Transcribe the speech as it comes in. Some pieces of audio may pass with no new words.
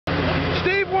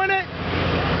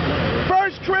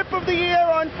trip of the year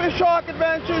on Fish Hawk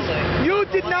Adventures. You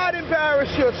did not embarrass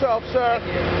yourself, sir.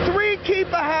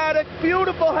 3-keeper haddock,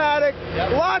 beautiful haddock,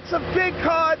 lots of big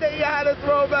cod that you had to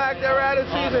throw back there out of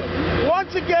season.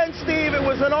 Once again, Steve, it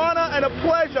was an honor and a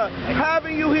pleasure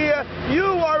having you here. You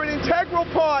are an integral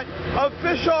part of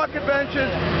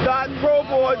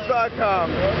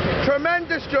FishHawkAdventures.proboards.com.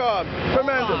 Tremendous job.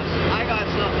 Tremendous. I got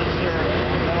something, sir,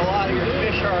 that a lot of your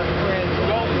Fish Hawk friends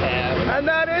don't have. And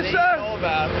that is, they sir? know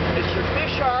about. It's your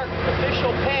Fish Hawk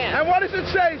official pan. And what does it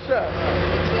say, sir?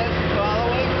 It says the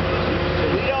following: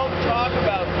 we don't talk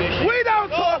about fishing. We don't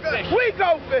talk. Fishing. We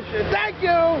go fishing. Thank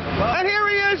you. And here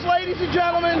he is, ladies and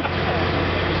gentlemen,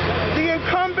 the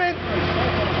incumbent.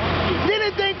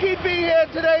 Didn't think he'd be here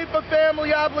today for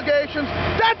family obligations.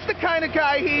 That's the kind of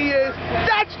guy he is.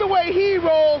 That's the way he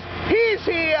rolls. He's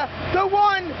here. The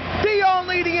one, the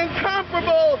only, the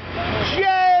incomparable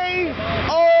J.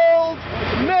 Old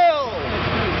Mill.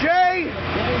 Jay,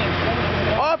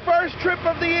 our first trip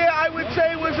of the year, I would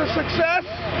say, was a success.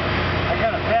 I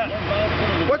got a pen.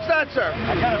 What's that, sir?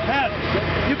 I got a pen.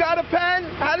 You got a pen?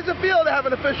 How does it feel to have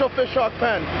an official Fish Hawk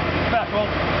pen? Special.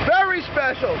 Very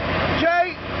special.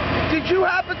 Jay, did you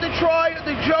happen to try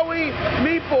the Joey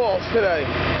meatballs today?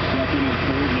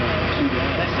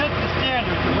 They set the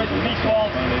standard for which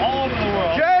meatballs all over the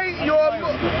world. Jay,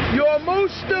 your moose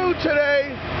stew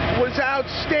today was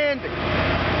outstanding.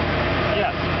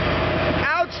 Yes.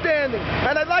 Outstanding.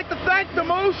 And I'd like to thank the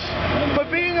moose for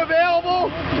being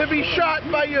available to be shot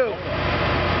by you.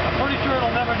 I'm pretty sure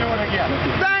it'll never do it again.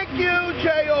 Thank you,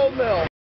 J. Old Mill.